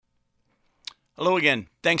Hello again.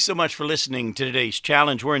 Thanks so much for listening to today's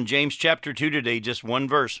challenge. We're in James chapter 2 today, just one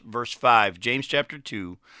verse, verse 5. James chapter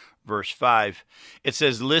 2, verse 5. It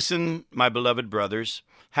says, "Listen, my beloved brothers,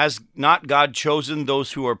 has not God chosen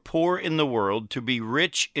those who are poor in the world to be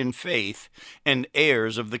rich in faith and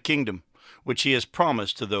heirs of the kingdom, which he has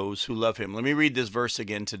promised to those who love him?" Let me read this verse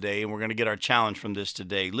again today, and we're going to get our challenge from this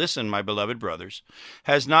today. "Listen, my beloved brothers,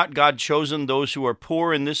 has not God chosen those who are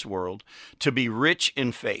poor in this world to be rich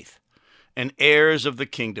in faith and heirs of the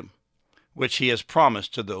kingdom, which he has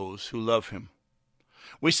promised to those who love him?"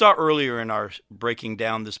 We saw earlier in our breaking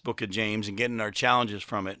down this book of James and getting our challenges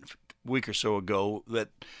from it a week or so ago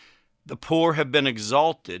that the poor have been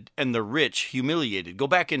exalted and the rich humiliated. Go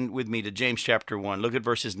back in with me to James chapter 1. Look at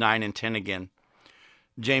verses 9 and 10 again.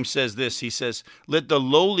 James says this, he says, "Let the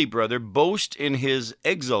lowly brother boast in his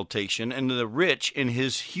exaltation, and the rich in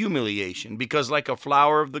his humiliation, because like a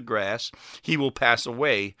flower of the grass he will pass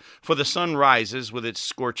away. For the sun rises with its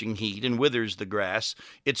scorching heat, and withers the grass,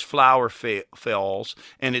 its flower falls,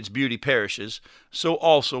 and its beauty perishes. So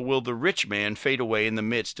also will the rich man fade away in the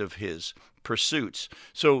midst of his pursuits."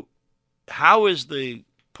 So how is the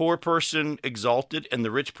poor person exalted and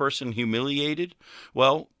the rich person humiliated?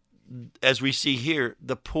 Well, as we see here,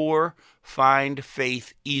 the poor find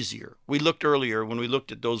faith easier. We looked earlier when we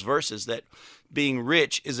looked at those verses that being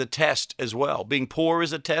rich is a test as well. Being poor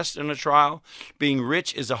is a test and a trial. Being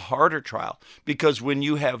rich is a harder trial, because when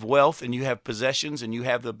you have wealth and you have possessions and you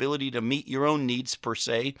have the ability to meet your own needs per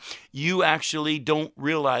se, you actually don't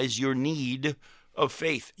realize your need of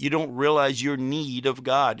faith. You don't realize your need of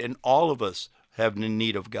God, and all of us have the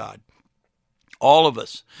need of God. All of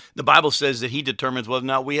us. The Bible says that he determines whether or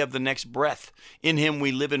not we have the next breath. In him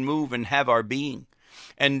we live and move and have our being.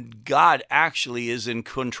 And God actually is in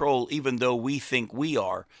control, even though we think we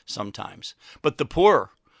are sometimes. But the poor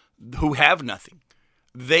who have nothing,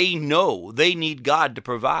 they know they need God to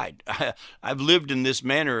provide. I've lived in this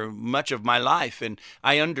manner much of my life, and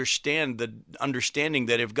I understand the understanding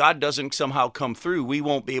that if God doesn't somehow come through, we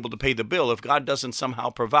won't be able to pay the bill. If God doesn't somehow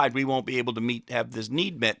provide, we won't be able to have this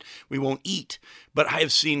need met. We won't eat. But I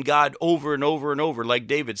have seen God over and over and over, like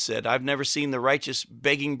David said, "I've never seen the righteous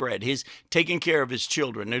begging bread." He's taking care of his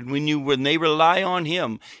children, and when they rely on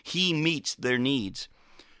him, he meets their needs.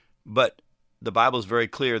 But the Bible is very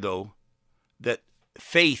clear, though, that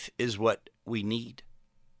faith is what we need.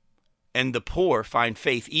 And the poor find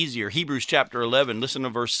faith easier. Hebrews chapter 11, listen to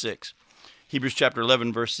verse 6. Hebrews chapter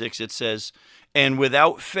 11, verse 6, it says, "And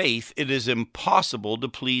without faith it is impossible to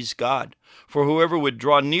please God. For whoever would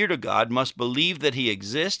draw near to God must believe that he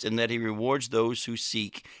exists and that he rewards those who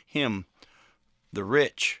seek him." The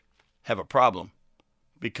rich have a problem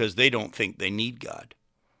because they don't think they need God.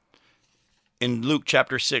 In Luke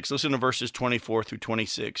chapter 6, listen to verses 24 through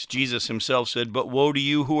 26. Jesus himself said, "But woe to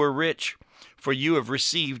you who are rich, for you have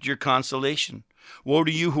received your consolation. Woe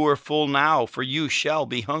to you who are full now, for you shall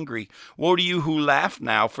be hungry. Woe to you who laugh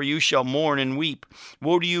now, for you shall mourn and weep.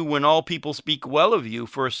 Woe to you when all people speak well of you,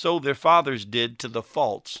 for so their fathers did to the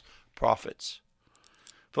false prophets."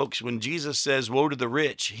 Folks, when Jesus says, "Woe to the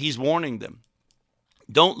rich," he's warning them.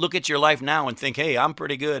 Don't look at your life now and think, "Hey, I'm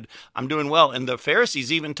pretty good. I'm doing well." And the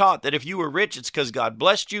Pharisees even taught that if you were rich, it's because God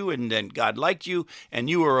blessed you and then God liked you and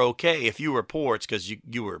you were okay. If you were poor, it's because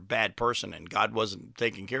you were a bad person and God wasn't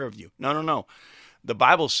taking care of you. No, no, no. The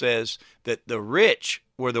Bible says that the rich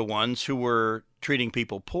were the ones who were treating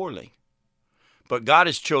people poorly. But God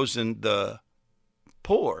has chosen the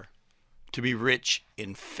poor to be rich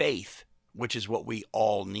in faith, which is what we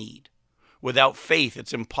all need. Without faith,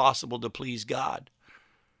 it's impossible to please God.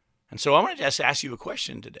 And so I want to just ask you a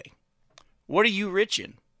question today. What are you rich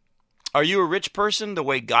in? Are you a rich person the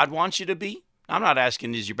way God wants you to be? I'm not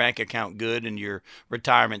asking, is your bank account good and your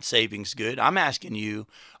retirement savings good? I'm asking you,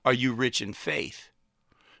 are you rich in faith?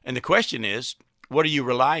 And the question is, what are you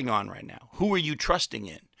relying on right now? Who are you trusting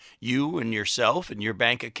in? You and yourself and your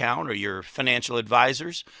bank account or your financial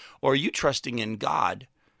advisors? Or are you trusting in God?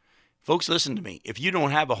 Folks, listen to me. If you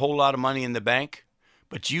don't have a whole lot of money in the bank,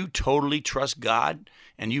 but you totally trust God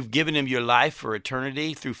and you've given him your life for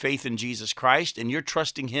eternity through faith in Jesus Christ, and you're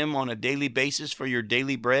trusting him on a daily basis for your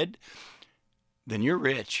daily bread, then you're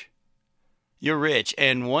rich. You're rich.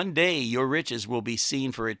 And one day your riches will be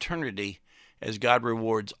seen for eternity as God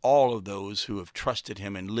rewards all of those who have trusted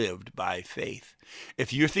him and lived by faith.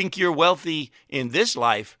 If you think you're wealthy in this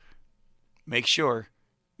life, make sure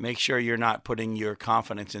you're not putting your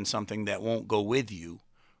confidence in something that won't go with you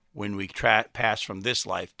when we pass from this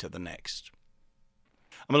life to the next.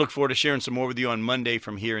 I'm going to look forward to sharing some more with you on Monday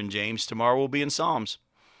from here in James. Tomorrow we'll be in Psalms.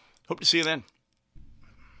 Hope to see you then.